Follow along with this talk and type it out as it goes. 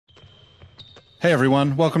Hey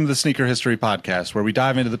everyone, welcome to the Sneaker History Podcast, where we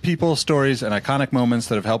dive into the people, stories, and iconic moments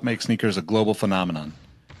that have helped make sneakers a global phenomenon.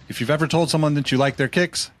 If you've ever told someone that you like their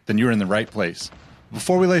kicks, then you're in the right place.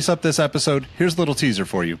 Before we lace up this episode, here's a little teaser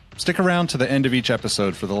for you. Stick around to the end of each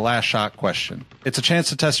episode for the last shot question. It's a chance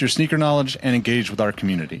to test your sneaker knowledge and engage with our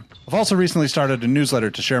community. I've also recently started a newsletter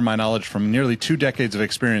to share my knowledge from nearly 2 decades of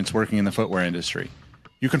experience working in the footwear industry.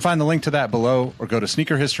 You can find the link to that below or go to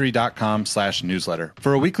sneakerhistory.com/newsletter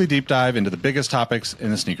for a weekly deep dive into the biggest topics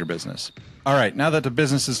in the sneaker business. All right, now that the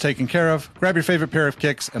business is taken care of, grab your favorite pair of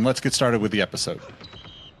kicks and let's get started with the episode.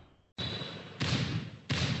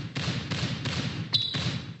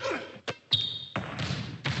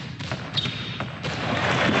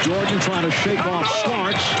 Jordan trying to shake off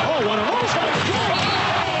Starks. Oh, what a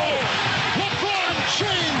LeBron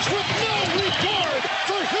James with no regard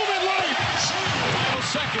for human life. Final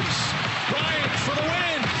seconds. Bryant for the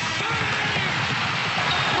win.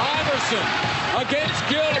 Iverson against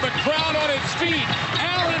Gill. The crowd on its feet.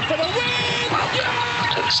 Allen for the win.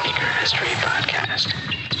 Welcome to the Sneaker History Podcast.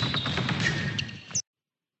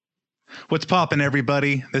 What's poppin',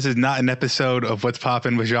 everybody? This is not an episode of What's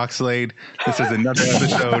Poppin' with Jacques Slade. This is another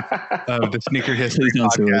episode of the Sneaker History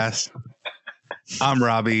Podcast. I'm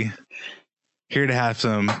Robbie, here to have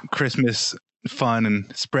some Christmas fun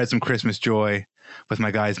and spread some Christmas joy with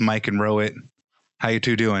my guys Mike and Rowett. How you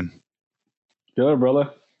two doing? Good,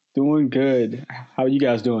 brother. Doing good. How are you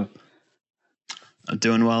guys doing? I'm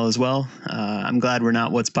doing well as well. I'm glad we're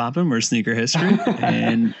not What's Poppin', we're Sneaker History.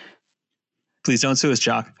 And please don't sue us,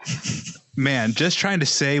 Jock. Man, just trying to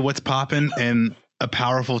say what's poppin' in a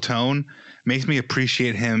powerful tone makes me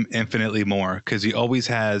appreciate him infinitely more because he always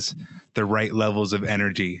has the right levels of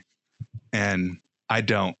energy, and I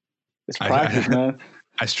don't. It's practice, man.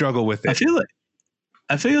 I struggle with it.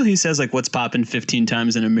 I feel he says like what's poppin' 15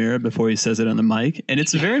 times in a mirror before he says it on the mic, and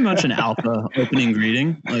it's very much an alpha opening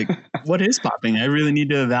greeting. Like, what is popping? I really need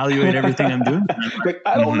to evaluate everything I'm doing. Like,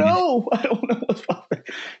 I don't know. I don't know what's popping.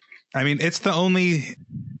 I mean, it's the only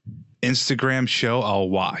Instagram show I'll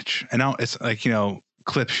watch, and it's like,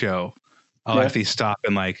 clip show. I'll actually stop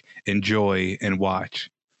and like enjoy and watch.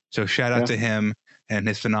 So shout out to him and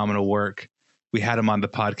his phenomenal work. We had him on the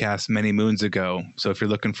podcast many moons ago. So if you're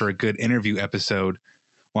looking for a good interview episode,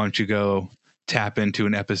 why don't you go tap into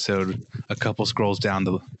an episode a couple scrolls down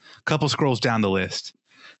the list.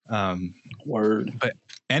 Word. But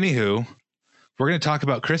anywho, we're going to talk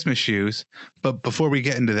about Christmas shoes. But before we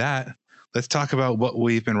get into that, let's talk about what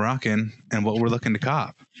we've been rocking and what we're looking to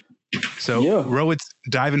cop. So Rowett's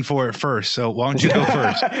diving for it first. So why don't you go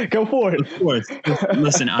first? Go for it. Of course.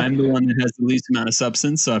 Listen, I'm the one that has the least amount of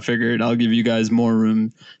substance, so I figured I'll give you guys more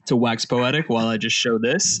room to wax poetic while I just show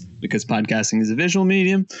this, because podcasting is a visual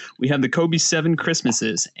medium. We have the Kobe 7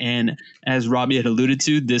 Christmases, and as Robbie had alluded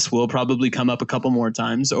to, this will probably come up a couple more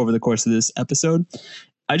times over the course of this episode.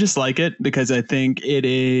 I just like it because I think it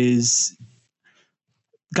is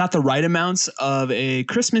got the right amounts of a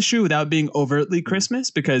Christmas shoe without being overtly Christmas,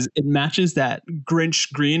 because it matches that Grinch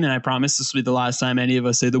green. And I promise this will be the last time any of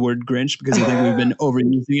us say the word Grinch, because I think we've been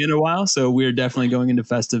overusing it in a while. So we're definitely going into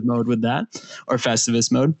festive mode with that, or Festivus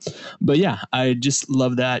mode. But yeah, I just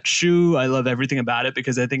love that shoe. I love everything about it,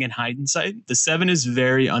 because I think in hindsight, the 7 is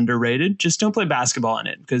very underrated. Just don't play basketball in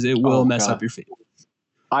it, because it will mess up your feet.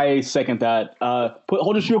 I second that.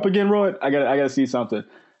 Hold your shoe up again, Roy. I gotta see something.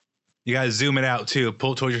 You got to zoom it out too.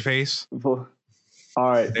 Pull it towards your face. All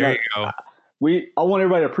right. There you go. I want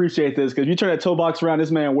everybody to appreciate this, because if you turn that toe box around, this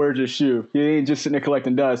man wears his shoe. He ain't just sitting there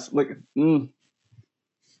collecting dust. Look,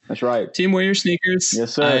 that's right. Team, wear your sneakers.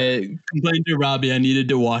 Yes, sir. I complained to Robbie I needed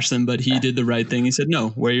to wash them, but he did the right thing. He said,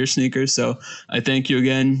 no, wear your sneakers. So I thank you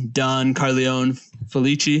again, Don Carleone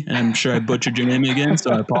Felici. And I'm sure I butchered your name again,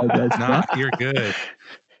 so I apologize for that. You're good.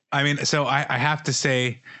 I mean, so I have to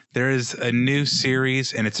say there is a new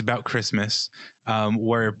series, and it's about Christmas,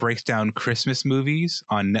 where it breaks down Christmas movies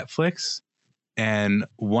on Netflix. And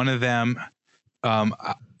one of them,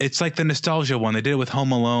 it's like the nostalgia one. They did it with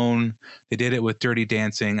Home Alone. They did it with Dirty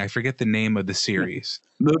Dancing. I forget the name of the series.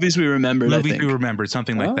 Movies We Remembered,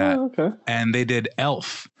 something like that. Okay. And they did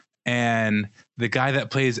Elf. And the guy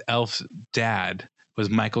that plays Elf's dad was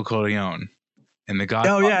Michael Corleone. And the God.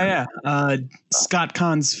 Oh, yeah. Scott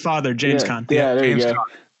Caan's father, James Caan. Yeah, there James you go.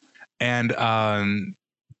 Caan. And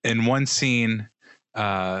in one scene,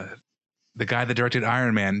 the guy that directed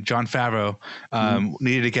Iron Man, Jon Favreau,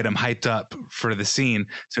 needed to get him hyped up for the scene.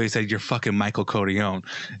 So he said, "You're fucking Michael Corleone,"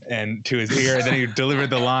 and to his ear. And then he delivered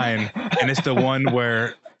the line. And it's the one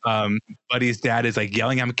where Buddy's dad is like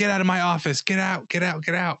yelling at him, "Get out of my office. Get out, get out,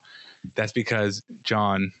 get out." That's because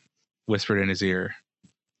John whispered in his ear,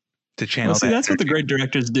 to channel Well, see, that that's what the energy. great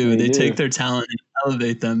directors do. They take their talent and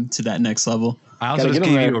elevate them to that next level. I also Gotta just get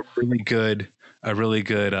 'em gave there. you a really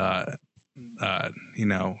good,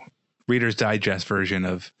 Reader's Digest version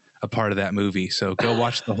of a part of that movie. So go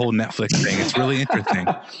watch the whole Netflix thing. It's really interesting.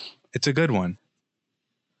 It's a good one.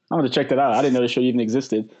 I'm going to check that out. I didn't know the show even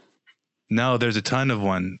existed. No, there's a ton of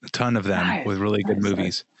them Nice, with really good nice,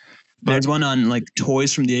 movies. There's one on like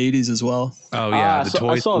toys from the 80s as well. Oh yeah, the I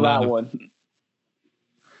toys. saw that one.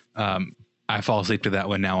 I fall asleep to that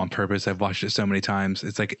one now on purpose. I've watched it so many times.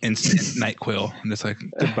 It's like instant NyQuil. And it's like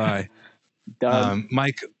goodbye. Done.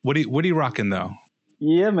 Mike, what are you rocking though?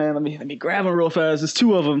 Yeah, man. Let me grab them real fast. There's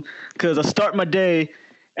two of them because I start my day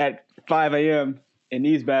at 5 a.m. in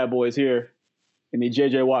these bad boys here in the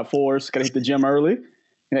JJ Watt 4s. Got to hit the gym early in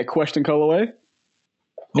that Question colorway.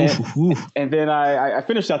 And then I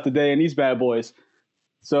finished out the day in these bad boys.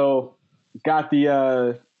 So got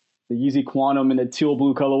the Yeezy Quantum in the teal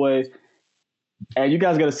blue colorway. And you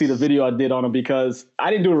guys got to see the video I did on them because I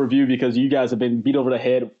didn't do a review because you guys have been beat over the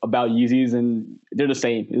head about Yeezys and they're the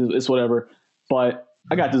same. It's whatever. But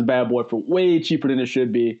I got this bad boy for way cheaper than it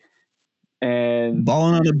should be. And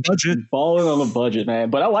balling on a budget, man.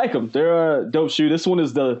 But I like them. They're a dope shoe. This one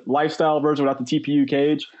is the lifestyle version without the TPU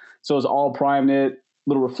cage. So it's all prime knit,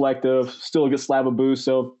 little reflective, still a good slab of boost.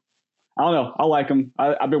 So I don't know. I like them.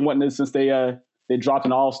 I've been wanting this since they dropped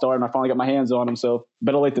an all-star and I finally got my hands on them. So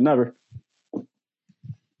better late than never.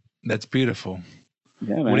 That's beautiful.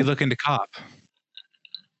 Yeah, man. What are you looking to cop?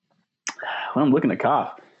 When I'm looking to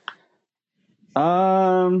cop.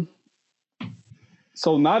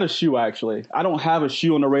 So not a shoe, actually. I don't have a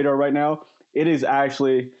shoe on the radar right now. It is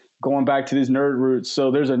actually going back to these nerd roots.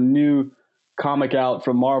 So there's a new comic out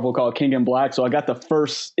from Marvel called King in Black. So I got the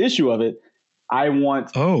first issue of it.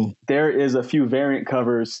 There is a few variant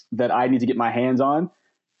covers that I need to get my hands on.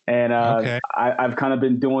 And I've kind of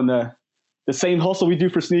been doing the same hustle we do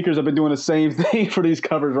for sneakers. I've been doing the same thing for these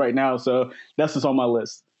covers right now. So that's just on my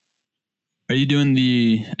list. Are you doing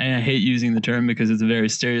and I hate using the term because it's a very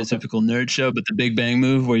stereotypical nerd show, but the Big Bang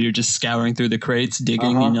move where you're just scouring through the crates,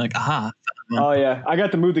 digging, and you're like, aha. Oh, yeah. I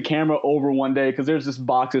got to move the camera over one day because there's just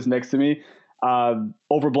boxes next to me.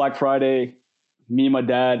 Over Black Friday, me and my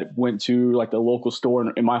dad went to like the local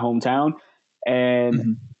store in my hometown,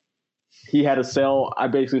 and he had a sale. I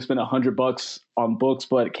basically spent $100 on books,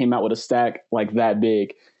 but it came out with a stack like that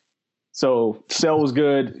big. So sale was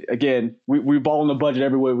good. Again, we ball on the budget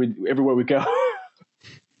everywhere we go.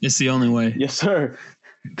 It's the only way. Yes, sir.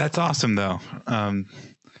 That's awesome, though.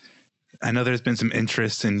 I know there's been some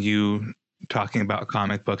interest in you talking about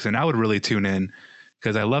comic books, and I would really tune in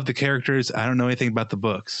because I love the characters. I don't know anything about the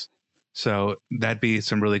books, so that'd be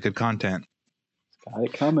some really good content. Got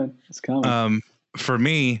it coming. It's coming. For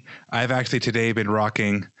me, I've actually today been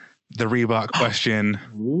rocking the Reebok Question.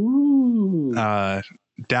 Ooh.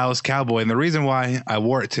 Dallas Cowboy. And the reason why I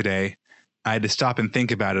wore it today, I had to stop and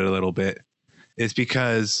think about it a little bit, is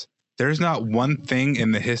because there's not one thing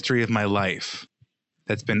in the history of my life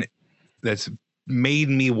that's made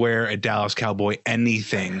me wear a Dallas Cowboy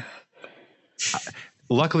anything.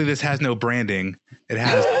 Luckily, this has no branding. It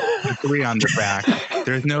has a 3 on the back.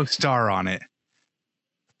 There's no star on it.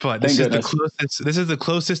 But this is the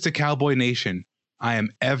closest to Cowboy Nation I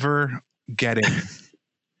am ever getting.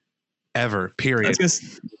 Ever, period.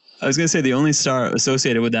 I was gonna say the only star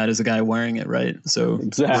associated with that is a guy wearing it, right? So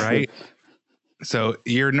exactly. Right. So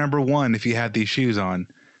you're number one if you have these shoes on.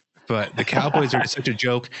 But the Cowboys are such a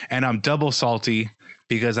joke, and I'm double salty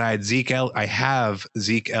because I have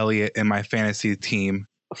Zeke Elliott in my fantasy team.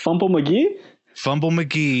 Fumble McGee,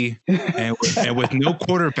 and with no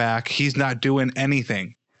quarterback, he's not doing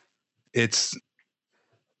anything. It's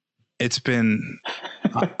been.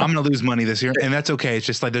 I'm going to lose money this year, and that's okay. It's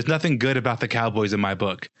just like there's nothing good about the Cowboys in my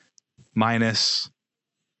book. Minus,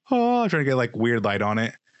 I'm trying to get like weird light on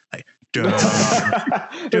it. Like,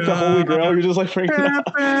 it's a holy grail. You're just like freaking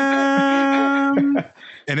out.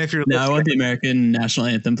 And if you're I want the American national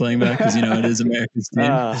anthem playing back because it is America's team.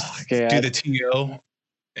 Do the TO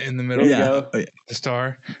in the middle. The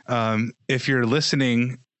star. If you're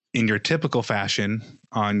listening in your typical fashion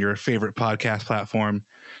on your favorite podcast platform,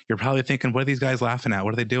 you're probably thinking, what are these guys laughing at?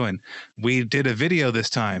 What are they doing? We did a video this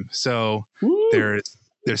time. So there's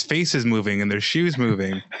faces moving and there's shoes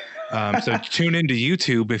moving. So tune into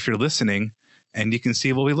YouTube if you're listening and you can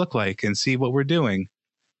see what we look like and see what we're doing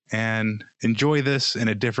and enjoy this in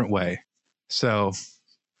a different way. So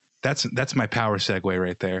that's my power segue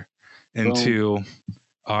right there into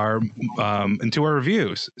our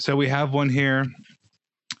reviews. So we have one here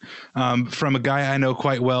from a guy I know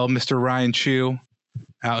quite well, Mr. Ryan Chu,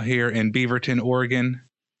 out here in Beaverton, Oregon.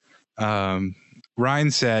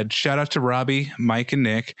 Ryan said, shout out to Robbie, Mike, and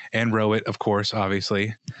Nick, and Rowett, of course,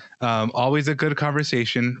 obviously. Always a good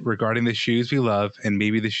conversation regarding the shoes we love and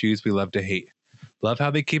maybe the shoes we love to hate. Love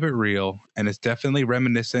how they keep it real, and it's definitely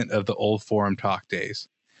reminiscent of the old forum talk days.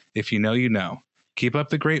 If you know, you know. Keep up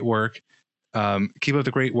the great work.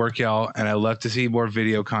 Y'all. And I love to see more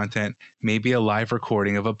video content, maybe a live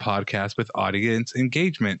recording of a podcast with audience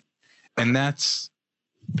engagement. And that's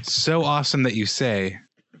so awesome that you say,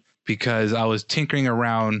 because I was tinkering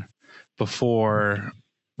around before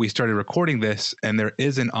we started recording this, and there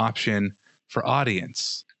is an option for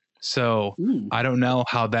audience. So I don't know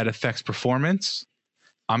how that affects performance.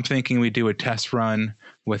 I'm thinking we do a test run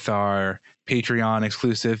with our Patreon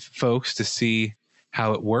exclusive folks to see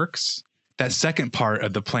how it works. That second part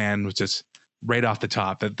of the plan was just right off the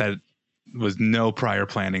top. That was no prior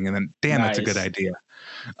planning. And then, damn, Nice. That's a good idea.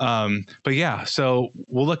 But yeah, so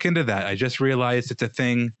we'll look into that. I just realized it's a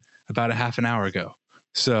thing about a half an hour ago.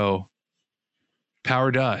 So power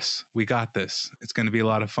to us. We got this. It's going to be a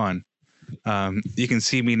lot of fun. You can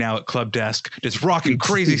see me now at Club Desk, just rocking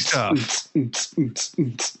crazy stuff. Like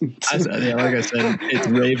I said, it's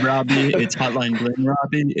rave Robbie, it's Hotline Bling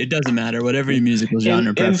Robbie. It doesn't matter. Whatever your musical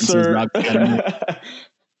genre preferences, Robbie.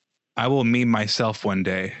 I will meme myself one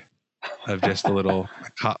day of just a little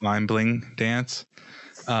Hotline Bling dance.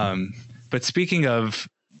 But speaking of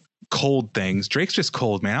cold things, Drake's just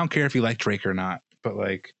cold, man. I don't care if you like Drake or not, but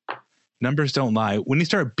like, numbers don't lie. When you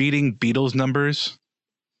start beating Beatles numbers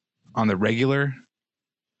on the regular,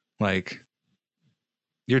 like,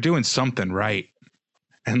 you're doing something right.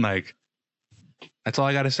 And like, that's all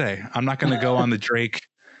I got to say. I'm not going to go on the Drake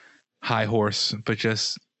high horse, but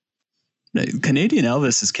just Canadian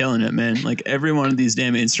Elvis is killing it, man. Like every one of these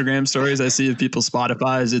damn Instagram stories I see of people's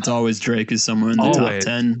Spotify's, it's always Drake is somewhere in the top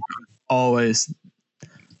 10. Always.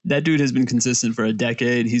 That dude has been consistent for a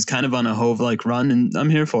decade. He's kind of on a Hove-like run, and I'm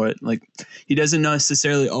here for it. Like, he doesn't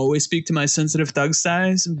necessarily always speak to my sensitive thug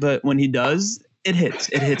size, but when he does, it hits.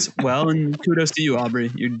 It hits well, and kudos to you, Aubrey.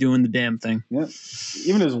 You're doing the damn thing. Yeah.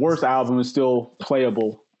 Even his worst album is still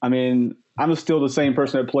playable. I mean, I'm still the same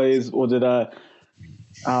person that plays. Was it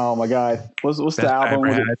oh my God, what's the album?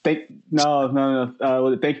 Was it no.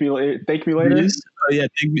 Was it Thank Me Later? Oh yeah,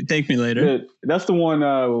 Thank Me Later. That's the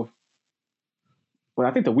one. Well,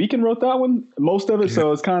 I think The Weeknd wrote that one, most of it. Yeah.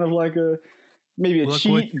 So it's kind of like maybe a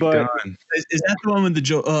cheat, but is that the one with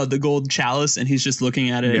the gold chalice and he's just looking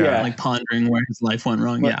at it, like pondering where his life went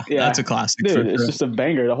wrong? Yeah, that's a classic. Dude, it's just a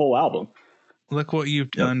banger. The whole album. Look what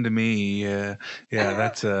you've done to me. Yeah,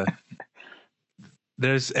 that's a.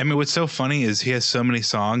 What's so funny is he has so many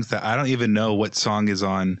songs that I don't even know what song is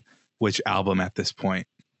on which album at this point.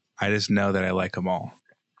 I just know that I like them all.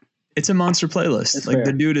 It's a monster playlist. It's like fair.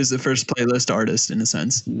 The dude is the first playlist artist in a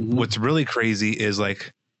sense. Mm-hmm. What's really crazy is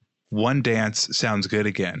like One Dance Sounds Good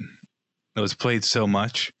Again. It was played so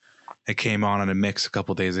much. It came on a mix a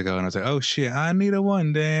couple days ago and I was like, oh shit, I need a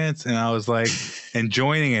one dance. And I was like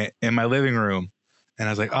enjoying it in my living room. And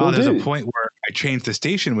I was like, there's a point where I changed the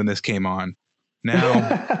station when this came on.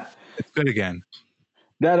 Now it's good again.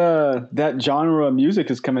 That genre of music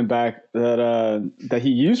is coming back that he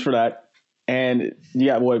used for that. And you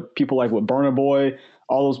got what people like with Burna Boy,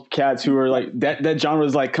 all those cats who are like that genre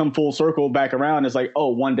is like come full circle back around. It's like, oh,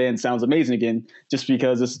 One Dance sounds amazing again, just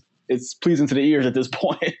because it's pleasing to the ears at this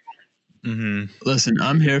point. Mm-hmm. Listen,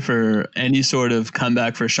 I'm here for any sort of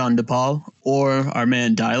comeback for Sean DePaul or our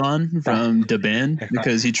man Dylon from Da Band,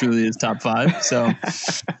 because he truly is top 5. So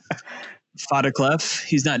Fada Clef,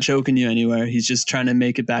 he's not choking you anywhere. He's just trying to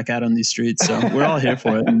make it back out on these streets. So we're all here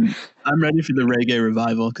for it. And I'm ready for the reggae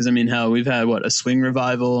revival because, I mean, hell, we've had, a swing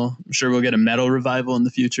revival. I'm sure we'll get a metal revival in the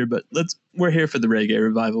future, but we're here for the reggae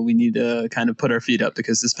revival. We need to kind of put our feet up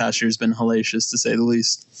because this past year has been hellacious, to say the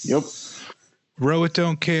least. Yep. Rowett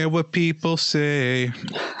don't care what people say.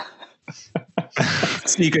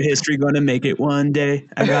 Sneaker history gonna make it one day.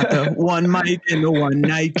 I got the one mic and the one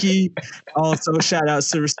Nike. Also, shout outs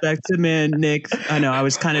to respect to man Nick. I know I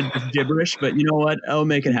was kind of gibberish, but you know what? I'll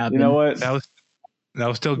make it happen. You know what? That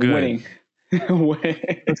was still good. Winning.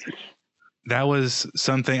 That was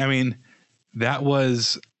something. I mean, that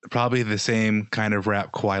was probably the same kind of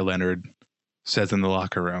rap Kawhi Leonard says in the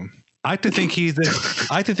locker room. I like to think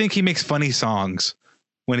he makes funny songs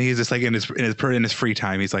when he's just like in his free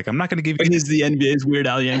time. He's like, I'm not going to give you. He's the NBA's Weird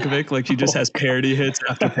Al Yankovic. Like he just has parody hits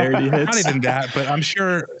after parody hits. Not even that, but I'm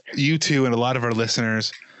sure you two and a lot of our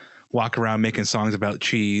listeners walk around making songs about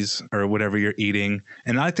cheese or whatever you're eating.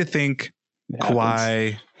 And I like to think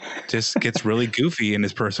Kawhi just gets really goofy in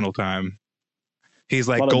his personal time. He's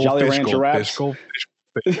like goldfish.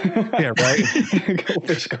 Yeah, right.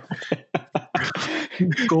 Goldfish.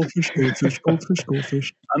 Goldfish.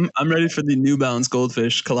 I'm ready for the New Balance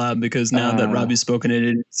Goldfish collab because now that Robbie's spoken it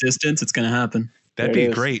in existence, it's going to happen. That'd be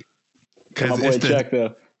great. My boy Check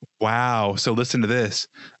though. Wow. So listen to this.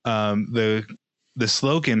 The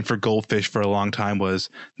slogan for Goldfish for a long time was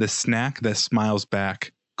the snack that smiles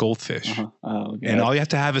back, Goldfish. Oh, and all you have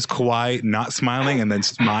to have is Kawhi not smiling and then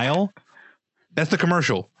smile. That's the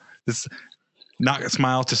commercial. This not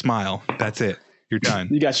smile to smile. That's it. You're done.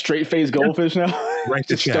 You got straight face Goldfish now? Right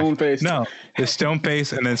to stone face. No, the stone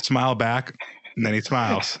face and then smile back and then he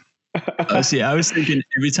smiles. See, I was thinking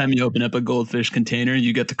every time you open up a Goldfish container,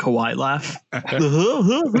 you get the Kawhi laugh. that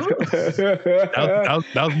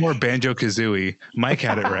was more Banjo-Kazooie. Mike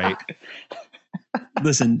had it right.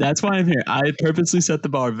 Listen, that's why I'm here. I purposely set the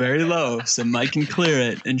bar very low so Mike can clear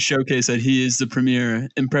it and showcase that he is the premier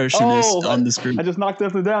impressionist on this group. I just knocked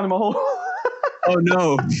everything down in my hole. Oh,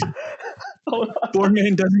 no.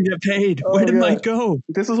 Boardman doesn't get paid. Where did Mike go?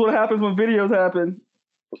 This is what happens when videos happen.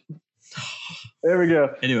 There we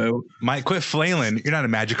go. Anyway, Mike, quit flailing. You're not a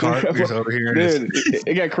Magikarp. You're just over here. Dude,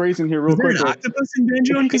 it got crazy in here real quick. An octopus in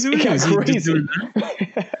Banjo and Kazooie? It got crazy.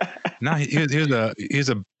 No, he was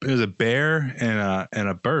a bear and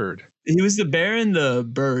a bird. He was the bear and the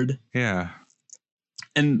bird. Yeah.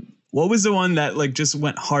 And what was the one that like just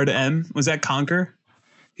went hard M? Was that Conquer?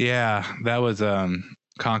 Yeah, that was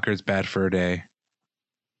Conquer's Bad Fur Day.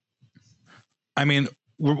 I mean,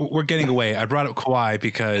 we're getting away. I brought up Kawhi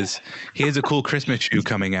because he has a cool Christmas shoe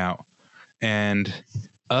coming out, and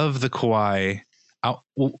of the Kawhi,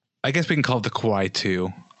 I guess we can call it the Kawhi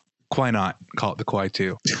 2. Why not call it the Kawhi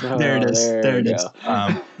 2? There it is. There it is.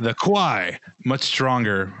 The Kawhi, much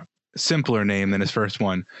stronger, simpler name than his first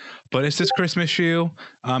one, but it's this Christmas shoe.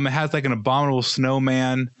 It has like an abominable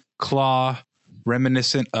snowman claw,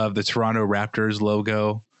 reminiscent of the Toronto Raptors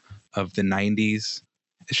logo of the 90s.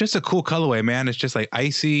 It's just a cool colorway, man. It's just like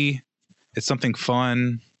icy. It's something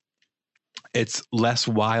fun. It's less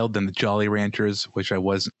wild than the Jolly Ranchers, which I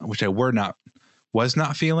was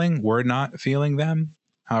not feeling them.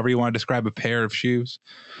 However you want to describe a pair of shoes.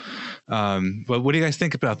 But what do you guys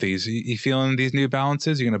think about these? You feeling these New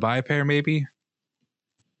Balances? You going to buy a pair maybe?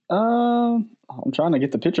 I'm trying to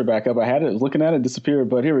get the picture back up. I had it. I was looking at it, disappeared,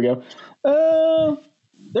 but here we go.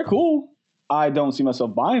 They're cool. I don't see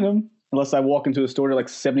myself buying them unless I walk into a store, they're like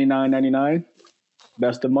 $79.99.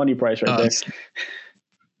 That's the money price right there.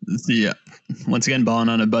 Yeah. Once again, balling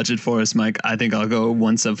on a budget for us, Mike. I think I'll go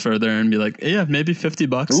one step further and be like, yeah, maybe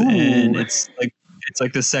 $50. Ooh. And it's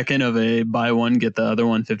like the second of a buy one, get the other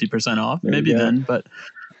one 50% off. Maybe then, but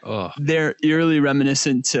they're eerily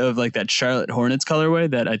reminiscent of like that Charlotte Hornets colorway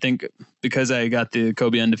that I think because I got the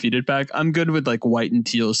Kobe Undefeated pack, I'm good with like white and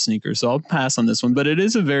teal sneakers. So I'll pass on this one, but it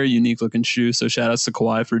is a very unique looking shoe. So shout outs to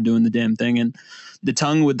Kawhi for doing the damn thing. And the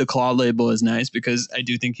tongue with the claw label is nice because I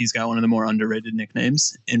do think he's got one of the more underrated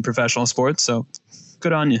nicknames in professional sports. So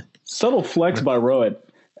good on you. Subtle flex by Roed.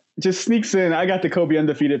 Just sneaks in. I got the Kobe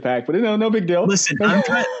Undefeated pack, but no big deal. Listen,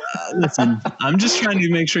 I'm just trying to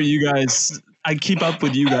make sure you guys, I keep up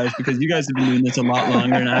with you guys because you guys have been doing this a lot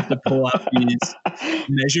longer and I have to pull out these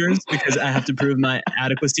measures because I have to prove my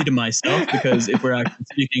adequacy to myself because if we're actually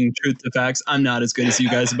speaking truth to facts, I'm not as good as you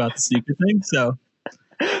guys about the sneaker thing. So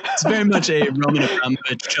it's very much a Roman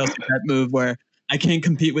Abramovich Chelsea pet move where I can't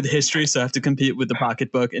compete with history, so I have to compete with the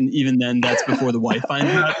pocketbook. And even then, that's before the wife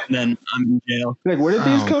finds out, and then I'm in jail. Like, where did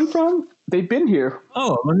these come from? They've been here.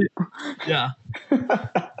 Oh, yeah.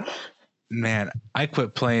 Man, I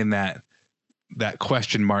quit playing that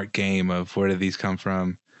question mark game of where did these come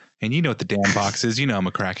from? And you know what the damn box is. You know I'm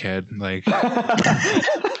a crackhead. Like,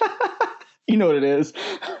 you know what it is.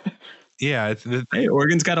 Yeah. Hey,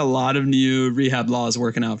 Oregon's got a lot of new rehab laws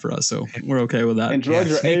working out for us, so we're okay with that. And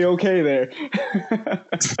drugs are A-okay there.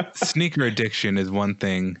 Sneaker addiction is one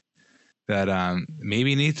thing that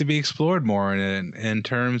maybe needs to be explored more in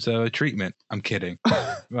terms of treatment. I'm kidding.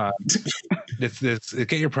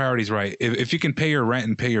 Get your priorities right. If you can pay your rent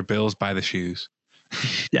and pay your bills, buy the shoes.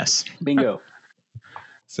 Yes. Bingo.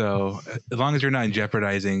 So as long as you're not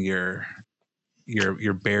jeopardizing your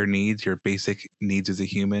bare needs, your basic needs as a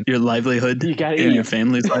human, your livelihood, and your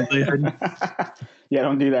family's livelihood. Yeah,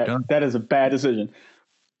 don't do that. That is a bad decision.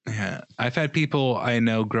 Yeah, I've had people I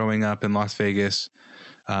know growing up in Las Vegas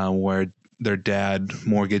where their dad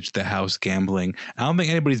mortgaged the house gambling. I don't think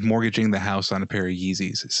anybody's mortgaging the house on a pair of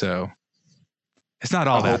Yeezys, so it's not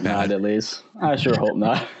all that bad. Not, at least I sure hope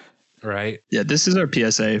not. Right? Yeah, this is our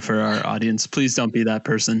PSA for our audience. Please don't be that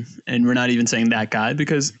person. And we're not even saying that guy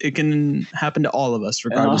because it can happen to all of us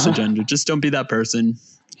regardless of gender. Just don't be that person.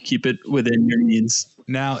 Keep it within your means.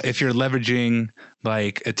 Now, if you're leveraging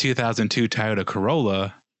like a 2002 Toyota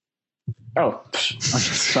Corolla, Oh,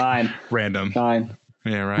 fine. Random. Fine.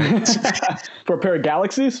 Yeah, right. For a pair of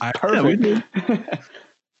Galaxies? Yeah, we Perfect. did.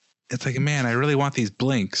 It's like, man, I really want these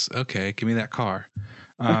blinks. Okay, give me that car.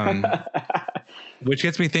 Which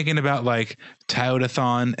gets me thinking about like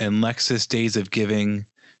Toyotathon and Lexus Days of Giving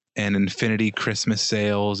and Infinity Christmas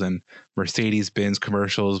sales and Mercedes-Benz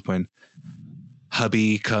commercials when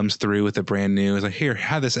hubby comes through with a brand new, it's like, here,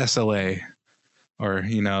 have this SLA. Or,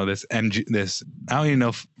 you know, this MG, this, I don't even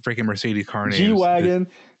know freaking Mercedes car names. G-Wagon.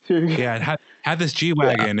 Yeah, have this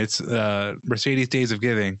G-Wagon. Yeah. It's Mercedes Days of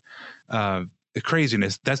Giving. The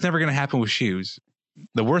craziness. That's never going to happen with shoes.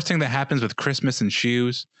 The worst thing that happens with Christmas and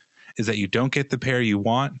shoes is that you don't get the pair you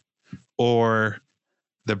want, or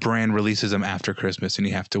the brand releases them after Christmas and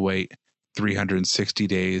you have to wait 360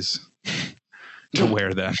 days to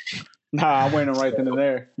wear them. Nah, I'm wearing them right then and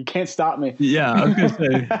there. You can't stop me. Yeah, I was gonna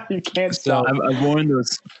say. You can't So stop. I've worn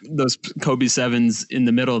those Kobe 7s in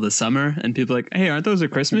the middle of the summer, and people are like, "Hey, aren't those a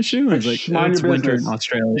Christmas shoe?" And I was like, Mind "It's your winter business. in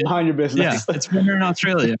Australia." Mind your business. Yeah, it's winter in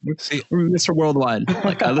Australia. See, We're Mr. Worldwide.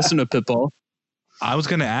 Like, I listen to Pitbull. I was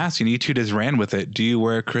going to ask, and you two just ran with it. Do you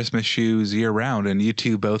wear Christmas shoes year round? And you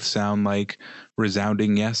two both sound like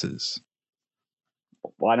resounding yeses.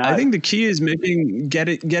 Why not? I think the key is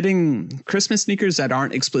getting Christmas sneakers that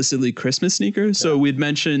aren't explicitly Christmas sneakers. So we'd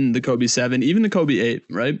mentioned the Kobe 7, even the Kobe 8,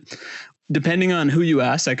 right? Depending on who you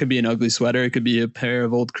ask, that could be an ugly sweater. It could be a pair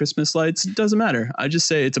of old Christmas lights. It doesn't matter. I just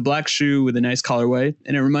say it's a black shoe with a nice colorway.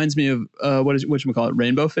 And it reminds me of, whatchamacallit,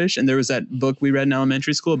 Rainbow Fish. And there was that book we read in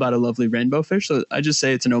elementary school about a lovely rainbow fish. So I just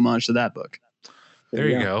say it's an homage to that book. There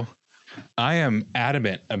you go. I am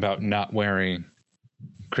adamant about not wearing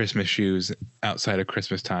Christmas shoes outside of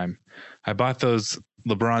Christmas time. I bought those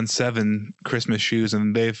LeBron 7 Christmas shoes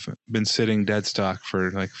and they've been sitting dead stock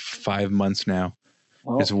for like 5 months now.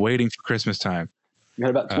 Just waiting for Christmas time. You got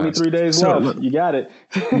about 23 days left. You got it.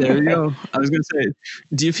 There you go. I was going to say,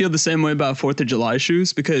 do you feel the same way about 4th of July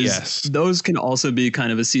shoes? Because yes, those can also be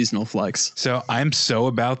kind of a seasonal flex. So I'm so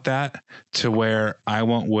about that to where I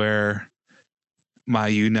won't wear my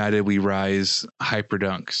United We Rise Hyper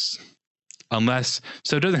Dunks. Unless,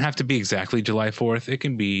 so it doesn't have to be exactly July 4th. It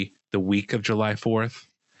can be the week of July 4th.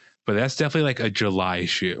 But that's definitely like a July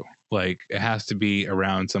shoe. Like it has to be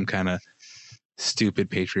around some kind of stupid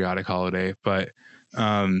patriotic holiday. But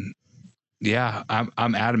yeah,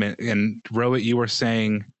 I'm adamant. And Rohit, you were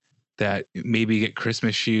saying that maybe get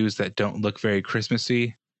Christmas shoes that don't look very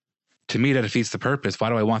Christmassy. To me, that defeats the purpose. Why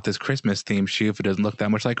do I want this Christmas themed shoe if it doesn't look that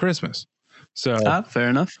much like Christmas? So fair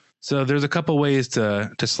enough. So there's a couple ways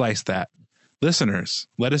to slice that. Listeners,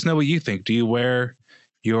 let us know what you think. Do you wear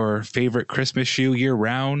your favorite Christmas shoe year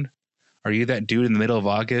round? Are you that dude in the middle of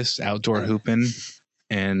August outdoor hooping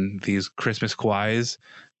and these Christmas Kawhis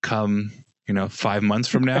come, 5 months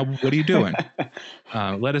from now? What are you doing?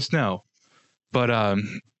 Let us know. But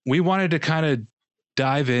we wanted to kind of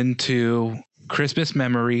dive into Christmas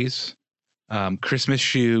memories, Christmas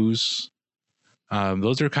shoes.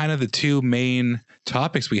 Those are kind of the two main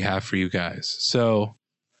topics we have for you guys. So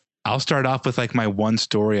I'll start off with like my one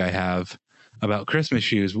story I have about Christmas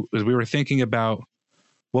shoes. We were thinking about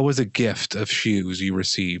what was a gift of shoes you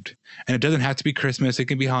received. And it doesn't have to be Christmas. It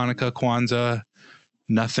can be Hanukkah, Kwanzaa,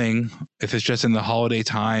 nothing. If it's just in the holiday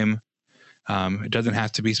time, it doesn't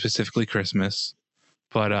have to be specifically Christmas.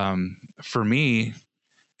 But for me,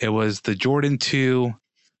 it was the Jordan 2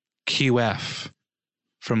 QF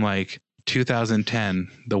from like 2010,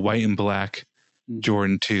 the white and black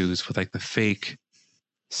Jordan 2s with like the fake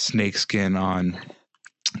snakeskin on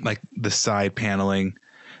like the side paneling.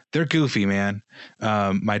 They're goofy, man.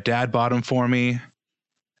 My dad bought them for me,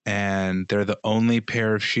 and they're the only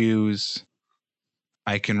pair of shoes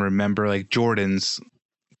I can remember like Jordans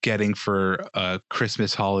getting for a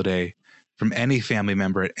Christmas holiday from any family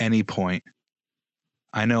member at any point.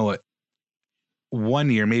 I know it. One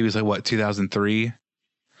year, maybe it was like 2003.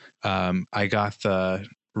 I got the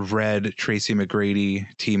red Tracy McGrady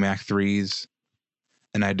T-Mac 3s,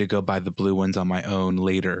 and I had to go buy the blue ones on my own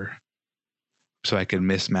later so I could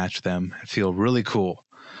mismatch them and feel really cool.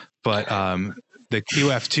 But the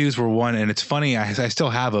QF2s were one, and it's funny, I still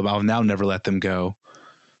have them. I'll now never let them go.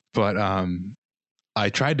 But I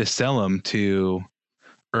tried to sell them to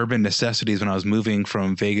Urban Necessities when I was moving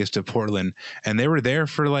from Vegas to Portland, and they were there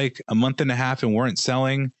for like a month and a half and weren't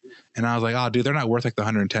selling. And I was like, oh, dude, they're not worth like the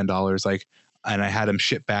 $110. Like, and I had them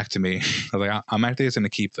shipped back to me. I was like, I'm actually just going to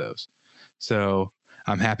keep those. So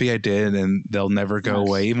I'm happy I did, and they'll never go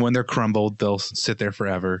away. Even when they're crumbled, they'll sit there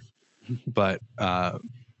forever. But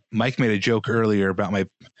Mike made a joke earlier about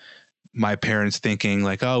my parents thinking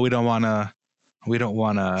like, oh, we don't want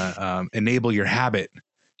to enable your habit.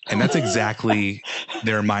 And that's exactly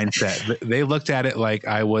their mindset. They looked at it like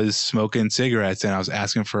I was smoking cigarettes and I was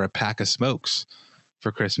asking for a pack of smokes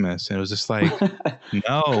for Christmas. And it was just like,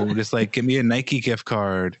 no, just like, give me a Nike gift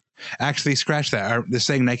card. Actually, scratch that. They're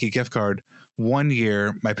saying Nike gift card. One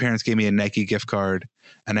year, my parents gave me a Nike gift card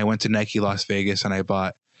and I went to Nike Las Vegas and I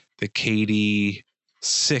bought the KD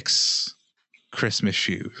 6 Christmas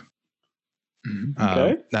shoe.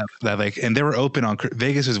 Okay. That like, and they were open on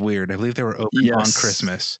Vegas is weird. I believe they were open on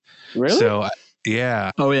Christmas. Really? So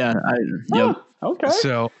yeah. Oh yeah. Yep. Okay.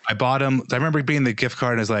 So I bought them. I remember being the gift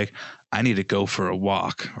card and I was like, I need to go for a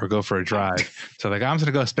walk or go for a drive. So like, I'm just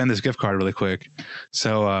gonna go spend this gift card really quick.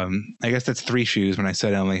 So I guess that's 3 shoes when I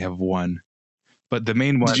said I only have 1. But the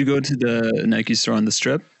main one. Did you go to the Nike store on the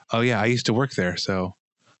Strip? Oh yeah, I used to work there, so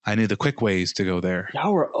I knew the quick ways to go there.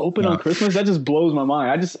 Y'all were open on Christmas? That just blows my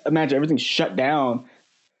mind. I just imagine everything's shut down.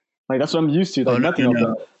 Like, that's what I'm used to. Like, nothing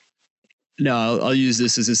open. No, I'll use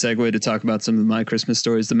this as a segue to talk about some of my Christmas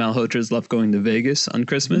stories. The Malhotras love going to Vegas on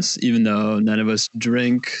Christmas, even though none of us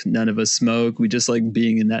drink, none of us smoke. We just like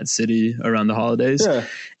being in that city around the holidays. Yeah.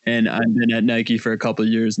 And I've been at Nike for a couple of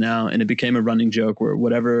years now, and it became a running joke where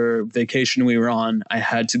whatever vacation we were on, I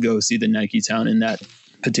had to go see the Nike town in that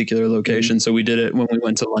particular location. So we did it when we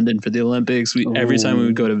went to London for the Olympics. Every time we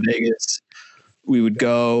would go to Vegas, we would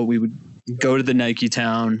go to the Nike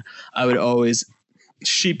town. I would always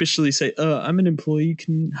sheepishly say, I'm an employee.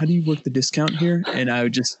 How do you work the discount here? And I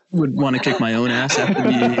would want to kick my own ass after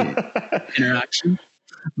the interaction.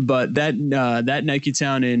 But that Nike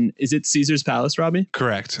town is it Caesar's Palace, Robbie?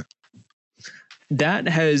 Correct. That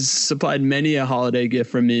has supplied many a holiday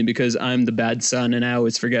gift from me because I'm the bad son and I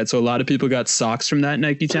always forget. So a lot of people got socks from that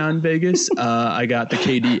Nike town in Vegas. I got the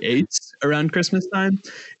KD 8s around Christmas time.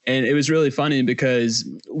 And it was really funny because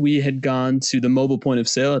we had gone to the mobile point of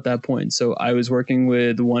sale at that point. So I was working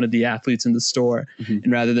with one of the athletes in the store. Mm-hmm.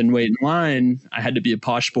 And rather than wait in line, I had to be a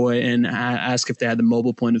posh boy and ask if they had the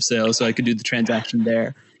mobile point of sale so I could do the transaction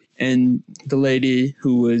there. And the lady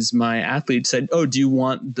who was my athlete said, "Oh, do you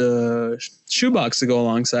want the shoebox to go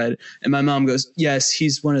alongside?" And my mom goes, "Yes,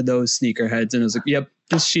 he's one of those sneakerheads." And I was like, "Yep,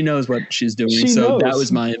 she knows what she's doing." That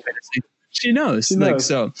was my embarrassing. She knows.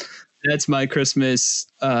 So that's my Christmas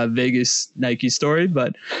Vegas Nike story.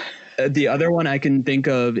 But the other one I can think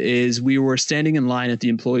of is we were standing in line at the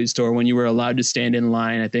employee store when you were allowed to stand in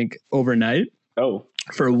line, I think, overnight. Oh.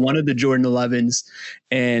 For one of the Jordan 11s.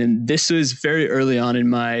 And this was very early on in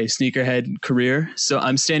my sneakerhead career. So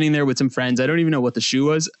I'm standing there with some friends. I don't even know what the shoe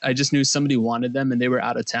was. I just knew somebody wanted them and they were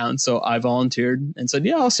out of town. So I volunteered and said,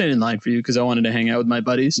 yeah, I'll stand in line for you because I wanted to hang out with my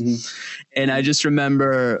buddies. Mm-hmm. And I just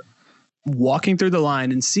remember walking through the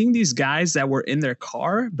line and seeing these guys that were in their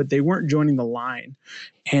car, but they weren't joining the line.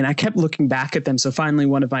 And I kept looking back at them. So finally,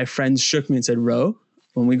 one of my friends shook me and said, "Ro,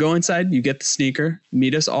 when we go inside, you get the sneaker,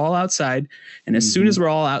 meet us all outside. And as soon as we're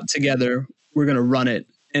all out together, we're going to run it."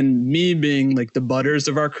 And me being like the butters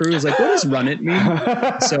of our crew is like, what does run it mean?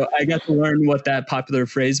 So I got to learn what that popular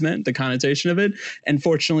phrase meant, the connotation of it. And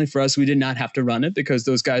fortunately for us, we did not have to run it because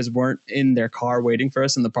those guys weren't in their car waiting for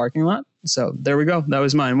us in the parking lot. So there we go. That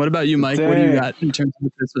was mine. What about you, Mike? Dang. What do you got in terms of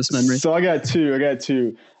the Christmas memory? So I got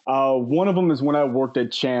two. One of them is when I worked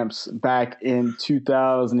at Champs back in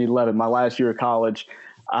 2011, my last year of college.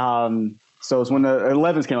 So it's when the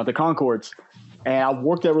 11s came out, the Concords. And I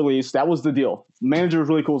worked at release. That was the deal. Manager was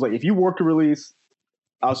really cool. It was like, if you work a release,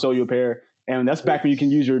 I'll sell you a pair. And that's back when you can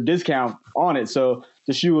use your discount on it. So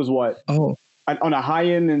the shoe was what? Oh, on a high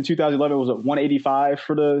end in 2011, was it $185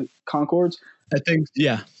 for the Concords? I think,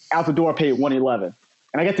 yeah. Out the door, I paid $111. And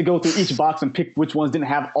I got to go through each box and pick which ones didn't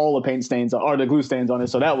have all the paint stains or the glue stains on it.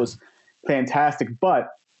 So that was fantastic. But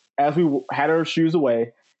as we had our shoes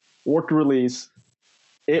away, worked a release,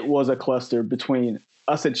 it was a cluster between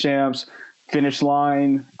us at Champs, Finish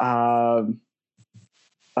Line, Foot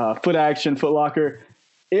Action, Foot Locker.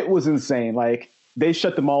 It was insane. Like, they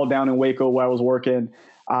shut them all down in Waco where I was working.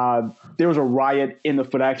 There was a riot in the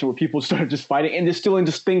Foot Action where people started just fighting and just stealing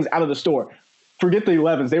just things out of the store. Forget the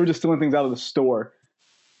 11s. They were just stealing things out of the store.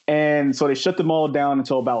 And so they shut them all down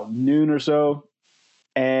until about noon or so.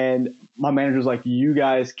 And my manager was like, "You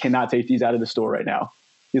guys cannot take these out of the store right now."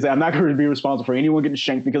 He's like, "I'm not going to be responsible for anyone getting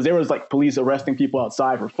shanked," because there was like police arresting people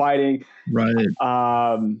outside for fighting. Right.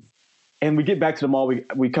 And we get back to the mall.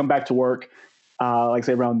 We come back to work, like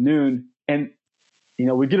say around noon, and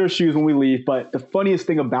we get our shoes when we leave. But the funniest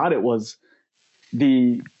thing about it was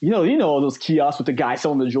you know those kiosks with the guy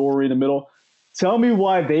selling the jewelry in the middle. Tell me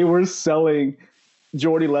why they were selling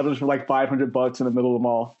Jordan 11s for like $500 in the middle of the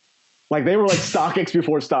mall. Like, they were like StockX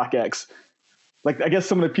before StockX. Like, I guess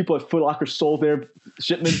some of the people at Foot Locker sold their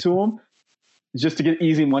shipment to them just to get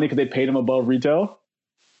easy money because they paid them above retail.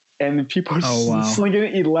 and people are Oh, wow.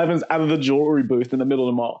 slinging 11s out of the jewelry booth in the middle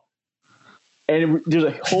of the mall. And there's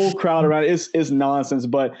a whole crowd around it. It's nonsense,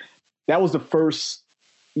 but that was the first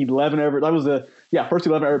 11 ever. That was the first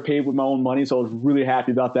 11 I ever paid with my own money, so I was really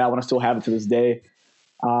happy about that one. I still have it to this day.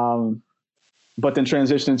 But then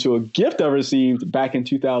transitioned into a gift I received back in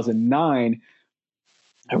 2009.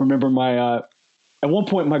 I remember at one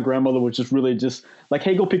point my grandmother was just really just like,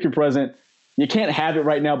 hey, go pick your present. You can't have it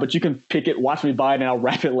right now, but you can pick it, watch me buy it, and I'll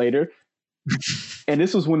wrap it later. And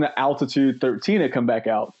this was when the Altitude 13 had come back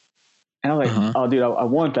out. And I was like, oh, dude, I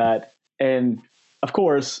want that. And, of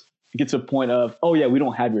course, it gets to a point of, oh, yeah, we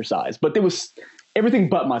don't have your size. But it was everything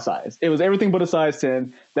but my size. It was everything but a size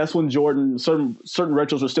 10. That's when Jordan, certain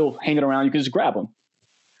retros were still hanging around. You could just grab them.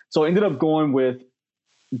 So I ended up going with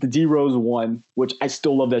the D Rose 1, which I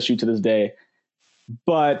still love that shoe to this day.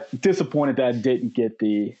 But disappointed that I didn't get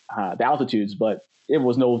the Altitudes. But it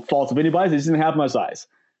was no fault of anybody's. They just didn't have my size.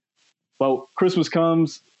 But Christmas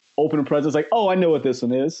comes, opening presents, like, oh, I know what this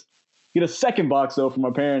one is. Get a second box, though, from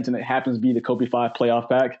my parents, and it happens to be the Kobe 5 playoff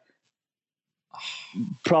pack.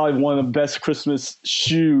 Probably one of the best Christmas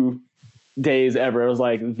shoe days ever. I was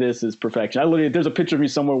like, this is perfection. There's a picture of me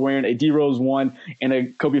somewhere wearing a D Rose 1 and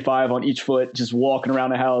a Kobe 5 on each foot, just walking around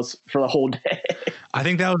the house for the whole day. I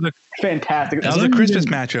think that was fantastic. That was a Christmas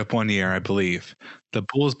matchup one year, I believe. The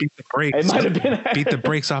Bulls beat the brakes. It might have been. Beat the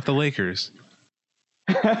brakes off the Lakers.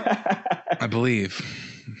 I believe.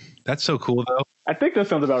 That's so cool, though. I think that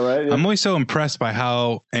sounds about right. Yeah. I'm always so impressed by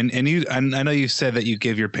how, and I know you said that you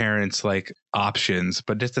give your parents like options,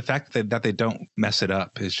 but just the fact that they don't mess it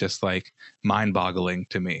up is just like mind-boggling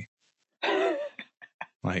to me.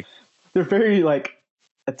 Like they're very like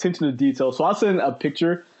attention to detail. So I'll send a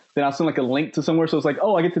picture, then I'll send like a link to somewhere. So it's like,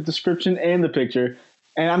 oh, I get the description and the picture,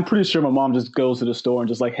 and I'm pretty sure my mom just goes to the store and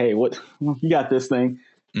just like, hey, what you got this thing?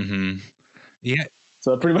 Mm-hmm. Yeah.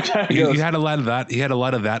 So pretty much how it goes. You had a lot of that. You had a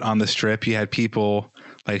lot of that on the strip. You had people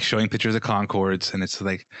like showing pictures of Concords, and it's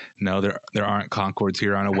like, no, there aren't Concords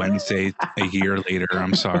here on a Wednesday a year later.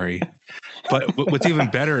 I'm sorry. But what's even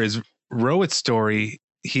better is Rowett's story.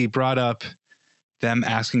 He brought up them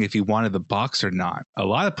asking if he wanted the box or not. A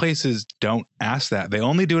lot of places don't ask that. They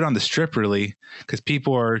only do it on the strip, really, because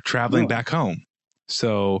people are traveling back home.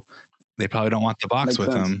 So they probably don't want the box Makes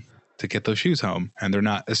with sense. them to get those shoes home, and they're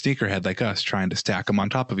not a sneakerhead like us trying to stack them on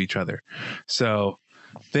top of each other. So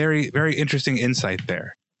very, very interesting insight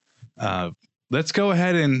there. Let's go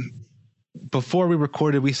ahead and before we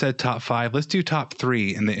recorded, we said top 5. Let's do top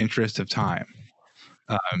 3 in the interest of time.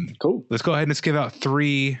 Cool. Let's go ahead and let's give out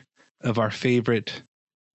 3 of our favorite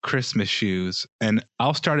Christmas shoes, and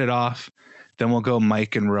I'll start it off. Then we'll go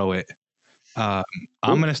Mike and Rowett. I'm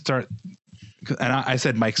going to start, and I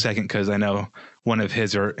said Mike second because I know one of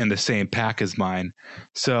his are in the same pack as mine.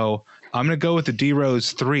 So I'm going to go with the D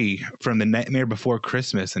Rose 3 from the Nightmare Before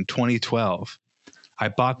Christmas in 2012. I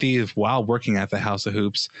bought these while working at the House of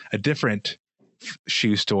Hoops, a different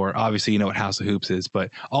shoe store. Obviously, you know what House of Hoops is, but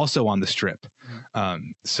also on the strip.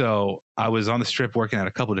 So I was on the strip working at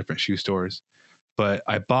a couple different shoe stores, but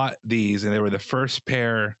I bought these, and they were the first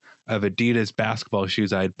pair of Adidas basketball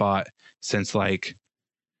shoes I had bought since like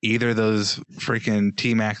either those freaking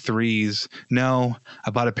T-Mac 3s. No, I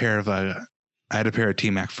bought a pair of I had a pair of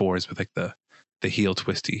T-Mac 4s with like the heel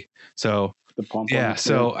twisty. So yeah,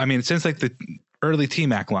 so I mean, since like the early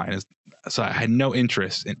T-Mac line is, so I had no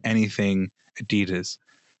interest in anything Adidas,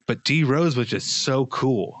 but D Rose was just so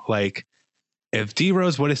cool. Like if D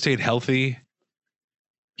Rose would have stayed healthy,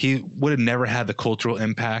 he would have never had the cultural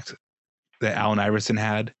impact that Allen Iverson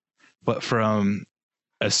had. But from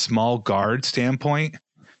a small guard standpoint,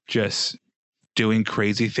 just doing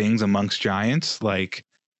crazy things amongst giants, like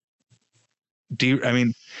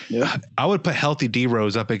I would put healthy D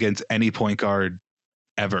Rose up against any point guard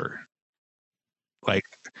ever. Like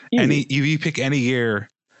Easy. you pick any year,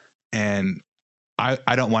 and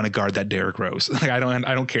I don't want to guard that Derrick Rose. Like I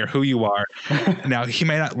don't care who you are. Now he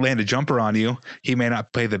may not land a jumper on you, he may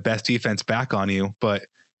not play the best defense back on you, but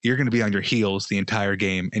you're going to be on your heels the entire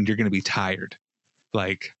game, and you're going to be tired.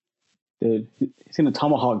 Like, dude, he's gonna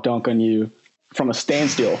tomahawk dunk on you from a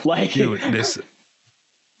standstill. Like, dude,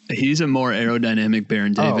 he's a more aerodynamic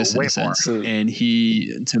Baron Davis in a sense. And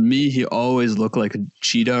to me, he always looked like a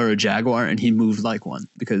cheetah or a jaguar, and he moved like one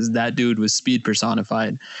because that dude was speed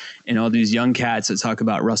personified. And all these young cats that talk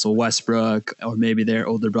about Russell Westbrook, or maybe their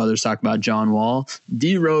older brothers talk about John Wall,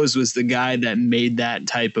 D Rose was the guy that made that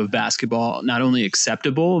type of basketball not only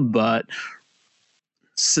acceptable, but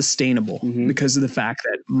sustainable because of the fact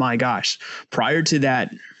that, my gosh, prior to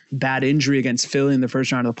that bad injury against Philly in the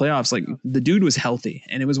first round of the playoffs, like the dude was healthy.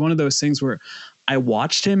 And it was one of those things where I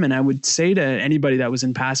watched him and I would say to anybody that was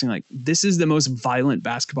in passing, like, this is the most violent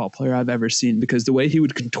basketball player I've ever seen, because the way he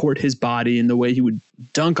would contort his body and the way he would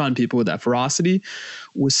dunk on people with that ferocity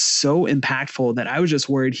was so impactful that I was just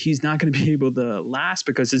worried he's not going to be able to last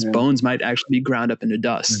because his bones might actually be ground up into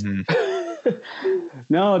dust.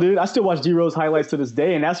 No, dude, I still watch D-Rose highlights to this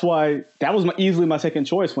day, and that's why that was easily my second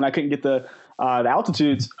choice when I couldn't get the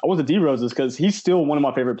altitudes. I went to D-Rose's because he's still one of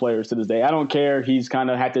my favorite players to this day. I don't care. He's kind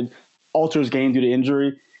of had to alter his game due to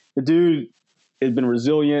injury. The dude has been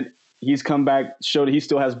resilient. He's come back, showed that he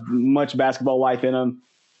still has much basketball life in him.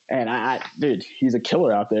 And dude, he's a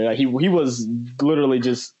killer out there. He was literally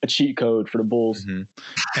just a cheat code for the Bulls.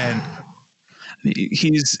 And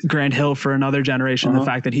he's Grant Hill for another generation. The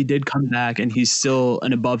fact that he did come back and he's still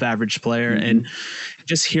an above average player, and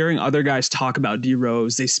just hearing other guys talk about D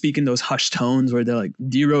Rose, they speak in those hushed tones where they're like,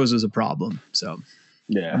 D Rose was a problem. So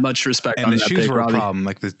yeah, much respect. And on the that shoes pick, were Robbie. a problem,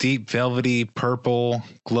 like the deep velvety purple,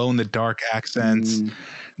 glow in the dark accents.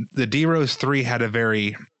 The D Rose 3 had a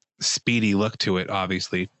very speedy look to it.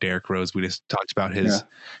 Obviously, Derrick Rose, we just talked about his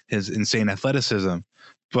insane athleticism,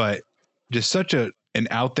 but just such an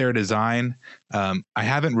out there design. I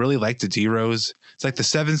haven't really liked the D Rose. It's like the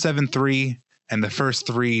 773 and the first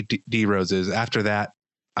 3 D Roses. After that,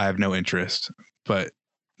 I have no interest. But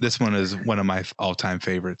this one is one of my all time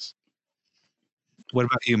favorites. What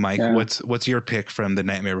about you, Mike? Yeah. What's your pick from the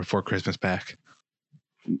Nightmare Before Christmas pack?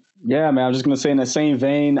 Yeah, man, I was just going to say in the same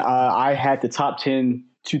vein, I had the top 10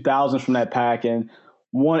 2000s from that pack, and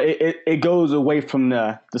it goes away from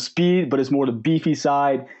the speed, but it's more the beefy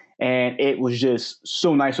side, and it was just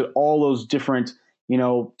so nice with all those different,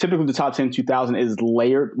 typically the top 10 2000 is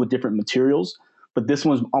layered with different materials, but this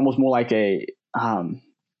one's almost more like a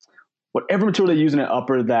whatever material they use in an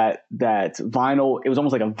upper, that vinyl, it was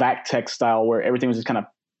almost like a Vactex style where everything was just kind of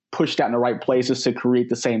pushed out in the right places to create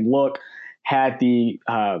the same look. Had the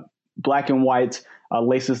black and white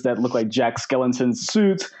laces that look like Jack Skellington's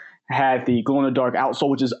suit. Had the glow in the dark outsole,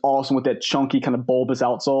 which is awesome with that chunky kind of bulbous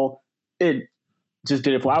outsole. It just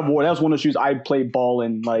did it for. That was one of the shoes I played ball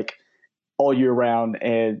in like all year round,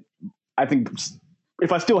 and I think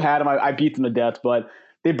if I still had them, I beat them to death. But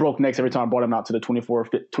they broke necks every time I brought them out to the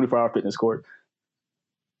 24-hour fitness court.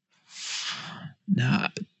 Nah.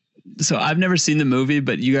 So I've never seen the movie,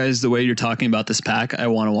 but you guys, the way you're talking about this pack, I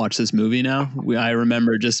want to watch this movie now. I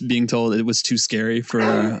remember just being told it was too scary for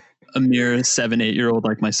a mere 7-8-year-old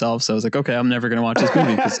like myself. So I was like, okay, I'm never going to watch this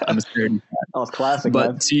movie because I'm scared. That was classic.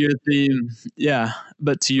 But man. to your theme,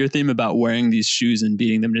 but to your theme about wearing these shoes and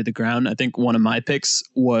beating them to the ground, I think one of my picks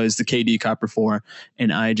was the KD Copper 4,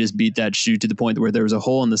 and I just beat that shoe to the point where there was a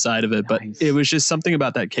hole in the side of it. But it was just something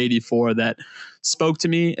about that KD 4 that spoke to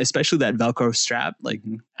me, especially that Velcro strap. Like,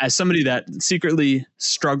 as somebody that secretly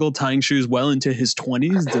struggled tying shoes well into his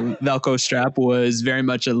 20s, the Velcro strap was very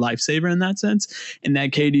much a lifesaver in that sense. And that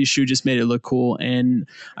KD shoe just made it look cool. And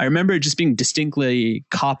I remember it just being distinctly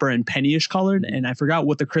copper and pennyish colored. And I forgot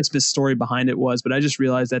what the Christmas story behind it was, but I just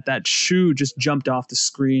realized that shoe just jumped off the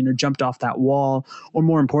screen or jumped off that wall, or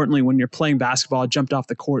more importantly, when you're playing basketball, it jumped off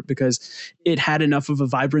the court because it had enough of a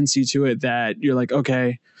vibrancy to it that you're like,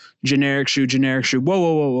 okay, generic shoe.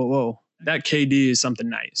 Whoa. That KD is something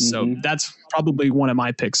nice. So that's probably one of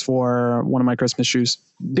my picks for one of my Christmas shoes.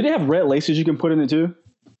 Did it have red laces you can put in it too?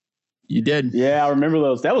 You did. Yeah, I remember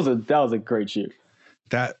those. That was a great shoe.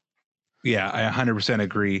 I 100%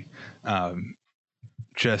 agree.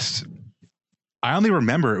 I only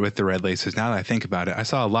remember it with the red laces. Now that I think about it, I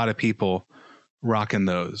saw a lot of people rocking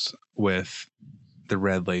those with the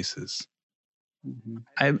red laces.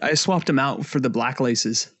 I swapped them out for the black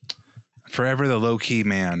laces. Forever the low key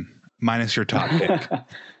man, minus your top pick.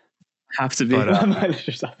 Have to be.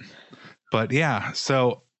 But yeah,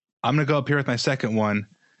 so I'm gonna go up here with my second one.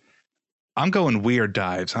 I'm going weird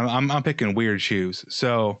dives. I'm picking weird shoes.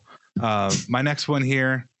 So my next one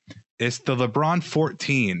here is the LeBron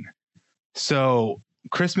 14. So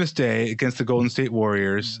Christmas Day against the Golden State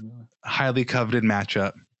Warriors, highly coveted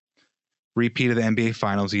matchup, repeat of the NBA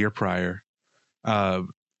Finals a year prior.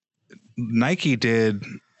 Nike did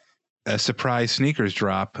a surprise sneakers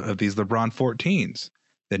drop of these LeBron 14s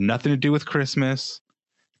that had nothing to do with Christmas,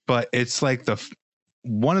 but it's like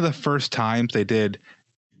one of the first times they did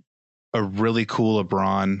a really cool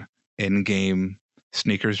LeBron in-game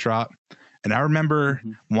sneakers drop. And I remember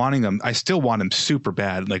wanting them. I still want them super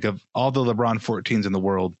bad. Like, of all the LeBron 14s in the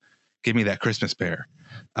world, give me that Christmas pair.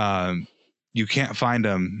 You can't find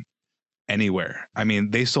them anywhere. I mean,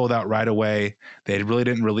 they sold out right away. They really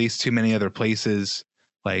didn't release too many other places.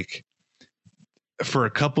 Like, for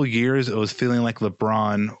a couple years, it was feeling like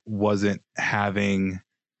LeBron wasn't having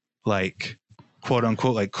like quote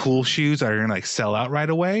unquote like cool shoes that are gonna like sell out right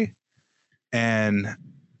away. And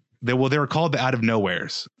they were called the out of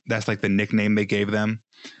nowheres. That's like the nickname they gave them.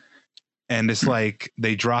 And it's like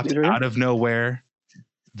they dropped out of nowhere.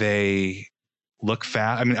 They look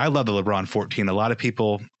fast. I mean, I love the LeBron 14. A lot of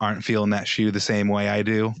people aren't feeling that shoe the same way I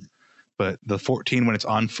do, but the 14 when it's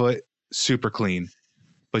on foot, super clean.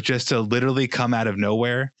 But just to literally come out of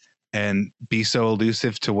nowhere and be so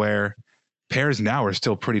elusive to where pairs now are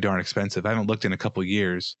still pretty darn expensive. I haven't looked in a couple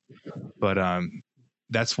years, but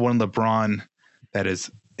that's one LeBron that is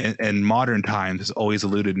in modern times has always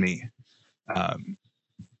eluded me.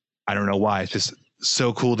 I don't know why. It's just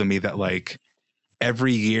so cool to me that like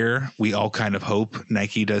every year we all kind of hope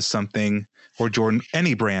Nike does something or Jordan,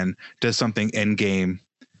 any brand does something in game.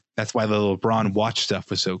 That's why the LeBron watch stuff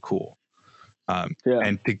was so cool.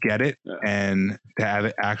 And to get it and to have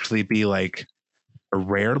it actually be like a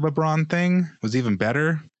rare LeBron thing was even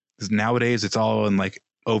better, because nowadays it's all in like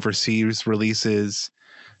overseas releases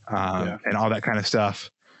and all that kind of stuff.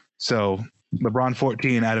 So LeBron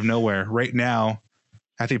 14 out of nowhere right now,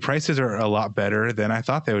 I think prices are a lot better than I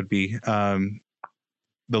thought they would be.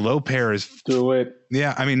 The low pair is do it.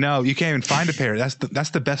 Yeah. I mean, no, you can't even find a pair. That's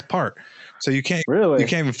the best part. So you can't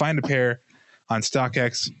even find a pair on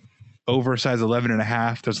StockX over size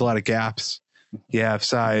 11.5. There's a lot of gaps. You have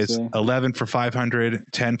size 11 for 500,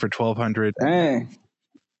 10 for 1,200. Dang.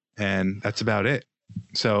 And that's about it.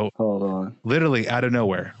 So hold on, literally out of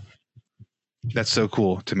nowhere. That's so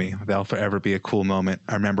cool to me. That'll forever be a cool moment.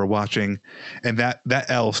 I remember watching, and that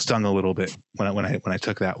L stung a little bit when I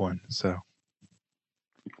took that one. So,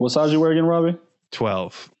 what size you wear again, Robbie?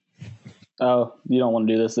 12. Oh, you don't want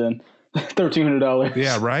to do this then. $1,300.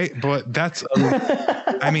 Yeah, right. But that's,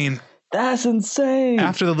 I mean, that's insane.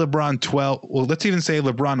 After the LeBron 12, well, let's even say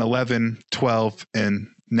LeBron 11, 12, and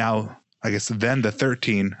now I guess then the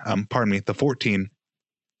 13. The 14.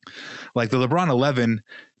 Like the LeBron 11.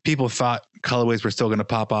 People thought colorways were still going to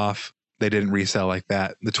pop off. They didn't resell like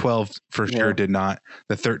that. The 12 for sure did not.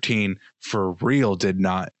 The 13 for real did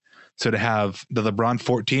not. So to have the LeBron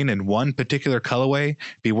 14 in one particular colorway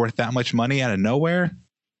be worth that much money out of nowhere,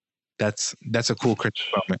 that's a cool Christmas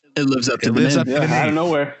moment. It lives up to the name. Out of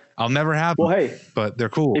nowhere. I'll never have them. Well, hey, but they're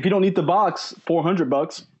cool. If you don't need the box,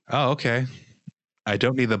 $400. Oh, okay. I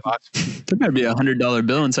don't need the box. There better be $100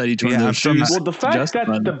 bill inside each one of those shoes. Well, the fact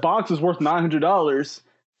that the box is worth $900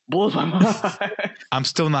 blows my mind. I'm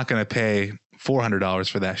still not going to pay $400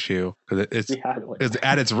 for that shoe because it's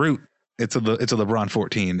at its root. It's a LeBron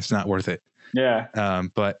 14. It's not worth it. Yeah.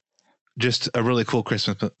 But just a really cool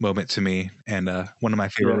Christmas moment to me, and one of my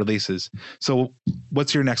favorite releases. So,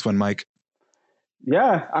 what's your next one, Mike?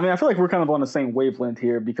 Yeah, I mean, I feel like we're kind of on the same wavelength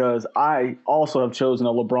here because I also have chosen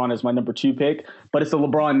a LeBron as my number 2 pick, but it's the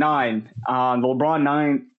LeBron 9. The LeBron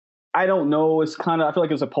 9, I don't know. It's kind of, I feel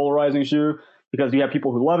like it's a polarizing shoe because you have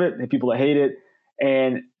people who love it and people that hate it.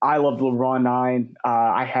 And I love the LeBron 9.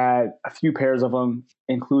 I had a few pairs of them,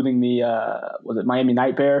 including the, Miami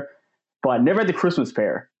Night pair, but never had the Christmas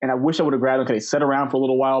pair. And I wish I would have grabbed them because they sat around for a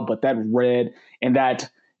little while, but that red and that,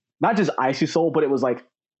 not just icy sole, but it was like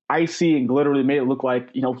icy and glittery, made it look like,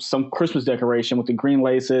 some Christmas decoration with the green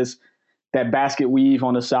laces, that basket weave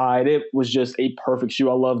on the side. It was just a perfect shoe.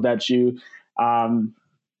 I love that shoe. And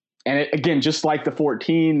it, again, just like the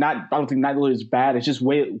 14, I don't think not really as bad. It's just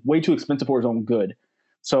way too expensive for its own good.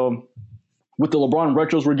 So with the LeBron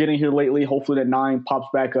retros we're getting here lately, hopefully that 9 pops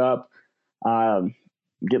back up.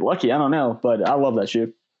 Get lucky. I don't know, but I love that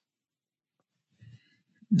shoe.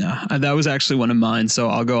 No, that was actually one of mine. So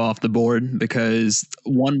I'll go off the board because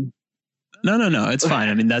No, it's fine.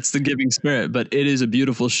 I mean, that's the giving spirit, but it is a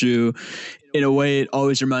beautiful shoe. In a way, it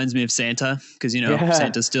always reminds me of Santa because,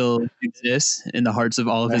 Santa still exists in the hearts of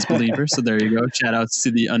all of his believers. So there you go. Shout outs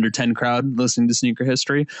to the under 10 crowd listening to Sneaker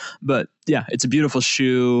History. But yeah, it's a beautiful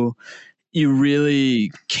shoe. You really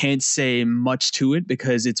can't say much to it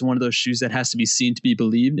because it's one of those shoes that has to be seen to be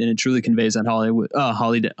believed, and it truly conveys that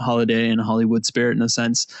holiday and Hollywood spirit in a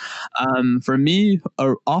sense. For me,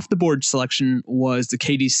 our off the board selection was the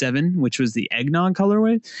KD7, which was the eggnog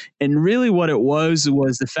colorway, and really what it was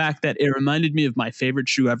the fact that it reminded me of my favorite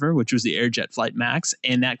shoe ever, which was the Air Jet Flight Max,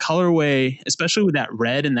 and that colorway, especially with that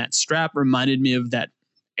red and that strap, reminded me of that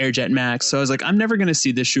Air Jet Max. So I was like, I'm never going to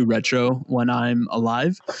see this shoe retro when I'm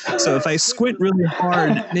alive. So if I squint really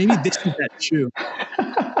hard, maybe this is that shoe.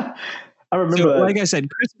 I remember that. Like I said,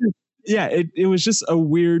 Yeah, it was just a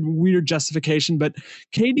weird justification. But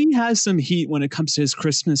KD has some heat when it comes to his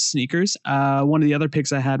Christmas sneakers. One of the other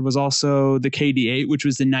picks I had was also the KD8, which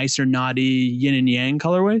was the nicer, naughty yin and yang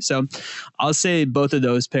colorway. So I'll say both of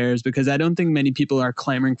those pairs because I don't think many people are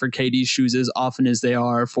clamoring for KD shoes as often as they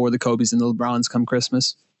are for the Kobe's and the LeBrons come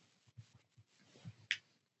Christmas.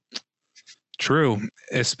 True,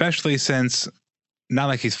 especially since not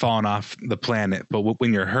like he's fallen off the planet, but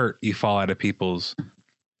when you're hurt, you fall out of people's,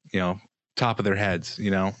 top of their heads,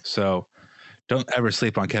 So don't ever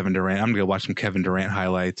sleep on Kevin Durant. I'm going to go watch some Kevin Durant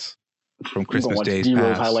highlights from Christmas days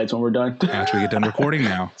past. Highlights when we're done. After we get done recording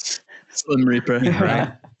now. Slim Reaper.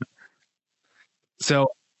 Right?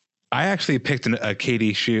 So I actually picked a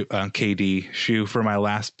KD shoe for my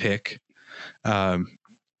last pick.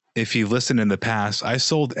 If you listened in the past, I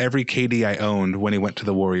sold every KD I owned when he went to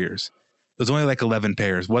the Warriors. It was only like 11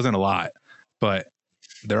 pairs. Wasn't a lot, but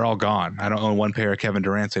they're all gone. I don't own one pair of Kevin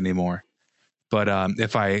Durant's anymore. But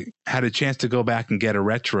if I had a chance to go back and get a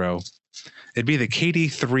retro, it'd be the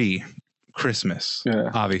KD3 Christmas.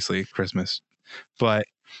 Yeah. Obviously Christmas. But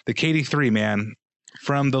the KD3, man,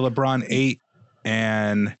 from the LeBron 8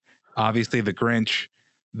 and obviously the Grinch,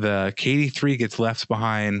 the KD3 gets left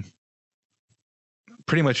behind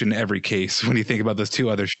pretty much in every case when you think about those two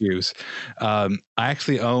other shoes. I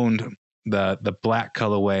actually owned the black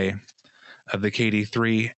colorway of the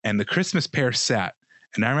KD3 and the Christmas pair sat.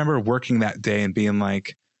 And I remember working that day and being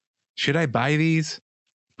like, should I buy these?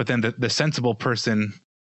 But then the sensible person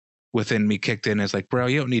within me kicked in and is like, bro,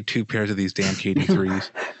 you don't need two pairs of these damn KD3s.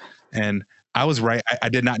 And I was right. I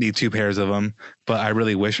did not need two pairs of them, but I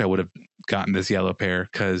really wish I would have gotten this yellow pair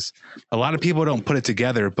because a lot of people don't put it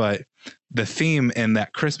together, but the theme in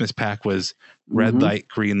that Christmas pack was red light,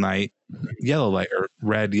 green light, yellow light, or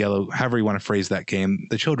red, yellow, however you want to phrase that game,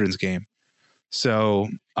 the children's game. So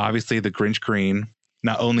obviously the Grinch green,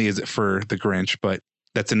 not only is it for the Grinch, but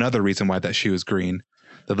that's another reason why that shoe is green.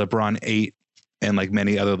 The LeBron 8 and like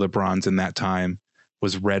many other LeBrons in that time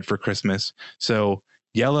was red for Christmas. So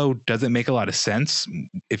yellow doesn't make a lot of sense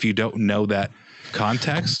if you don't know that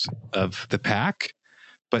context of the pack.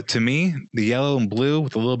 But to me, the yellow and blue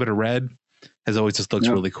with a little bit of red has always just looked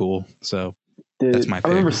really cool. So that's my pick. I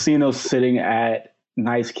remember seeing those sitting at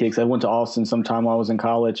Nice Kicks. I went to Austin sometime while I was in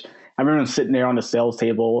college. I remember sitting there on the sales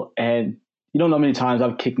table, and you don't know how many times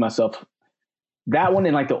I've kicked myself. That one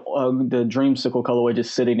and like the Dreamsicle colorway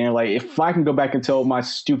just sitting there. Like if I can go back and tell my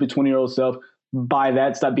stupid 20-year-old self, buy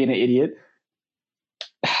that, stop being an idiot.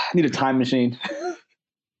 I need a time machine.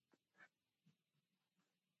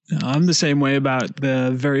 I'm the same way about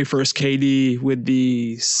the very first KD with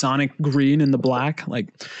the Sonic green and the black. Like,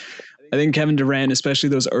 I think Kevin Durant, especially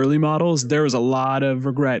those early models, there was a lot of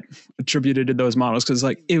regret attributed to those models because,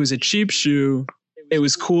 like, it was a cheap shoe. It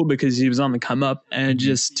was cool because he was on the come up. And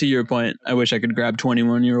just to your point, I wish I could grab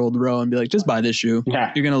 21-year-old Ro and be like, just buy this shoe.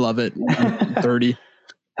 Yeah. You're going to love it. I'm 30.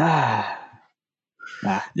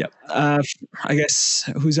 Yep. I guess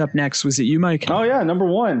who's up next? Was it you, Mike? Oh, yeah. Number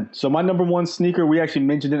one. So my number one sneaker, we actually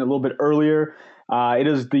mentioned it a little bit earlier. It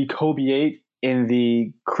is the Kobe 8 in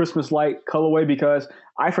the Christmas light colorway because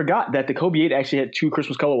I forgot that the Kobe 8 actually had two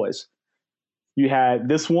Christmas colorways. You had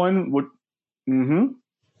this one.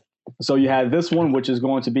 So you had this one, which is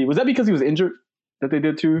going to be – was that because he was injured that they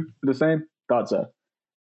did two the same? Thought so.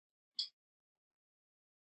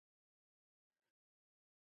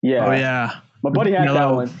 Yeah. Oh, yeah. My buddy had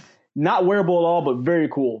that one. Not wearable at all, but very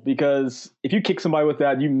cool because if you kick somebody with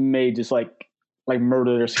that, you may just like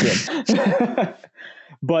murder their skin.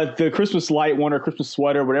 But the Christmas light one or Christmas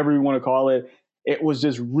sweater, whatever you want to call it, it was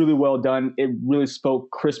just really well done. It really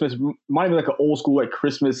spoke Christmas. Might be like an old school like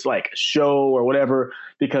Christmas like show or whatever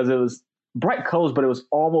because it was bright colors, but it was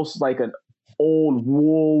almost like an old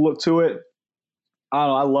wool look to it. I don't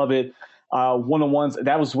know. I love it. One of the ones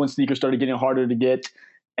that was when sneakers started getting harder to get.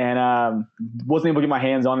 And wasn't able to get my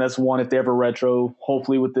hands on this one if they ever retro.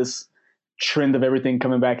 Hopefully with this trend of everything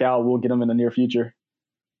coming back out, we'll get them in the near future.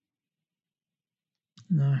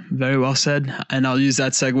 Very well said. And I'll use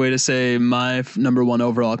that segue to say my number one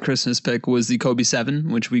overall Christmas pick was the Kobe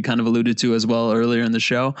 7, which we kind of alluded to as well earlier in the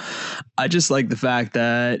show. I just like the fact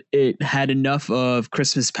that it had enough of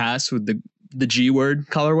Christmas past with the G word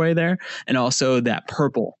colorway there and also that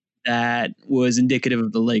purple that was indicative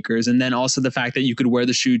of the Lakers. And then also the fact that you could wear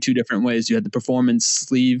the shoe two different ways. You had the performance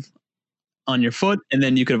sleeve on your foot, and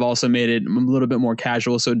then you could have also made it a little bit more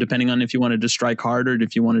casual, so depending on if you wanted to strike hard or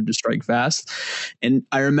if you wanted to strike fast. And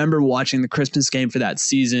I remember watching the Christmas game for that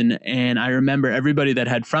season, and I remember everybody that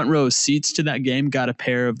had front row seats to that game got a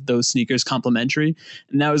pair of those sneakers complimentary,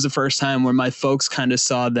 and that was the first time where my folks kind of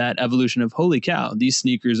saw that evolution of, holy cow, these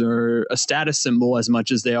sneakers are a status symbol as much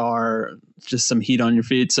as they are just some heat on your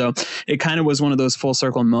feet. So it kind of was one of those full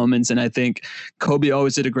circle moments, and I think Kobe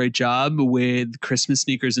always did a great job with Christmas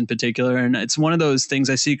sneakers in particular. And it's one of those things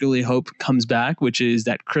I secretly hope comes back, which is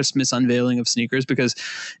that Christmas unveiling of sneakers, because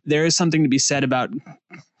there is something to be said about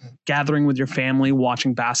gathering with your family,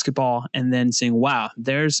 watching basketball, and then seeing, wow,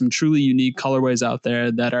 there's some truly unique colorways out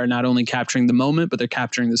there that are not only capturing the moment, but they're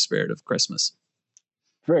capturing the spirit of Christmas.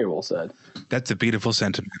 Very well said. That's a beautiful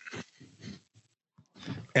sentiment.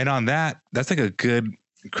 And on that, that's like a good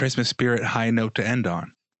Christmas spirit high note to end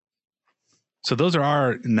on. So those are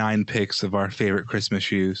our 9 picks of our favorite Christmas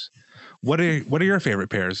shoes. What are your favorite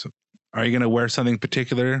pairs? Are you going to wear something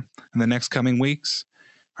particular in the next coming weeks?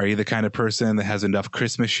 Are you the kind of person that has enough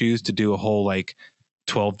Christmas shoes to do a whole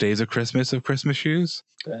 12 days of Christmas shoes?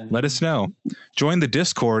 Okay. Let us know. Join the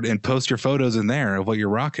Discord and post your photos in there of what you're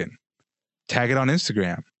rocking. Tag it on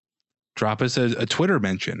Instagram. Drop us a Twitter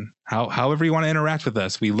mention. However you want to interact with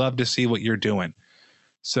us. We love to see what you're doing.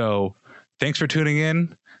 So thanks for tuning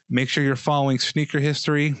in. Make sure you're following Sneaker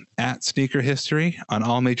History at Sneaker History on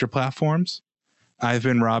all major platforms. I've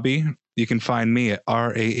been Robbie. You can find me at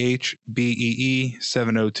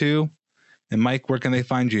RAHBEE702. And Mike, where can they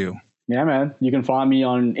find you? Yeah, man. You can find me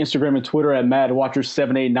on Instagram and Twitter at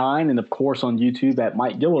MadWatcher789, and of course on YouTube at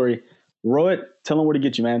Mike Guillory. Rohit, tell them where to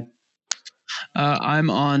get you, man. I'm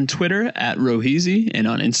on Twitter at Roheezy and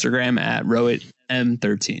on Instagram at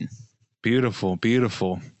RohitM13. Beautiful,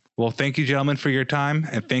 beautiful. Well, thank you, gentlemen, for your time.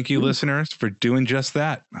 And thank you, listeners, for doing just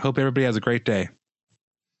that. I hope everybody has a great day.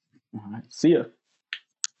 All right. See ya.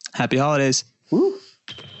 Happy holidays. Woo.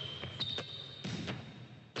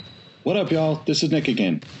 What up, y'all? This is Nick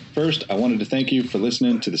again. First, I wanted to thank you for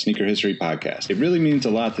listening to the Sneaker History Podcast. It really means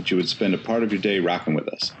a lot that you would spend a part of your day rocking with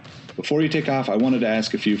us. Before you take off, I wanted to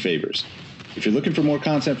ask a few favors. If you're looking for more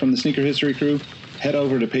content from the Sneaker History crew, head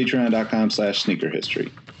over to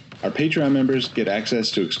patreon.com/sneakerhistory. Our Patreon members get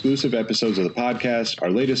access to exclusive episodes of the podcast,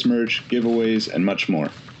 our latest merch, giveaways, and much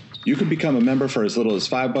more. You can become a member for as little as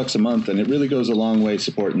 $5 a month, and it really goes a long way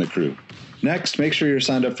supporting the crew. Next, make sure you're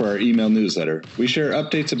signed up for our email newsletter. We share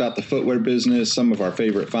updates about the footwear business, some of our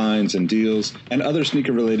favorite finds and deals, and other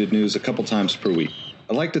sneaker-related news a couple times per week.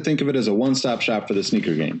 I like to think of it as a one-stop shop for the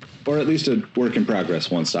sneaker game, or at least a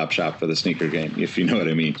work-in-progress one-stop shop for the sneaker game, if you know what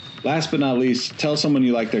I mean. Last but not least, tell someone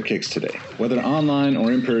you like their kicks today. Whether online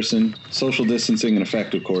or in person, social distancing in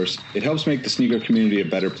effect, of course, it helps make the sneaker community a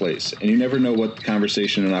better place, and you never know what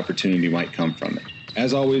conversation and opportunity might come from it.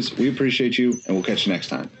 As always, we appreciate you, and we'll catch you next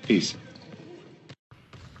time. Peace.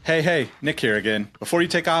 Hey, Nick here again. Before you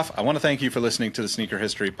take off, I want to thank you for listening to the Sneaker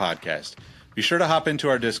History Podcast. Be sure to hop into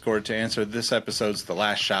our Discord to answer this episode's The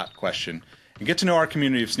Last Shot question and get to know our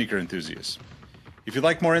community of sneaker enthusiasts. If you'd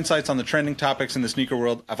like more insights on the trending topics in the sneaker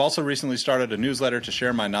world, I've also recently started a newsletter to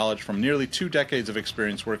share my knowledge from nearly 2 decades of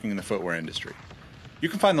experience working in the footwear industry. You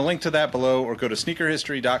can find the link to that below or go to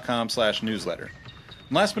sneakerhistory.com/newsletter.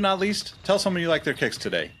 And last but not least, tell someone you like their kicks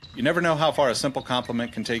today. You never know how far a simple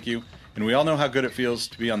compliment can take you, and we all know how good it feels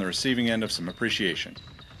to be on the receiving end of some appreciation.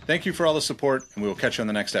 Thank you for all the support, and we will catch you on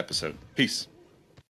the next episode. Peace.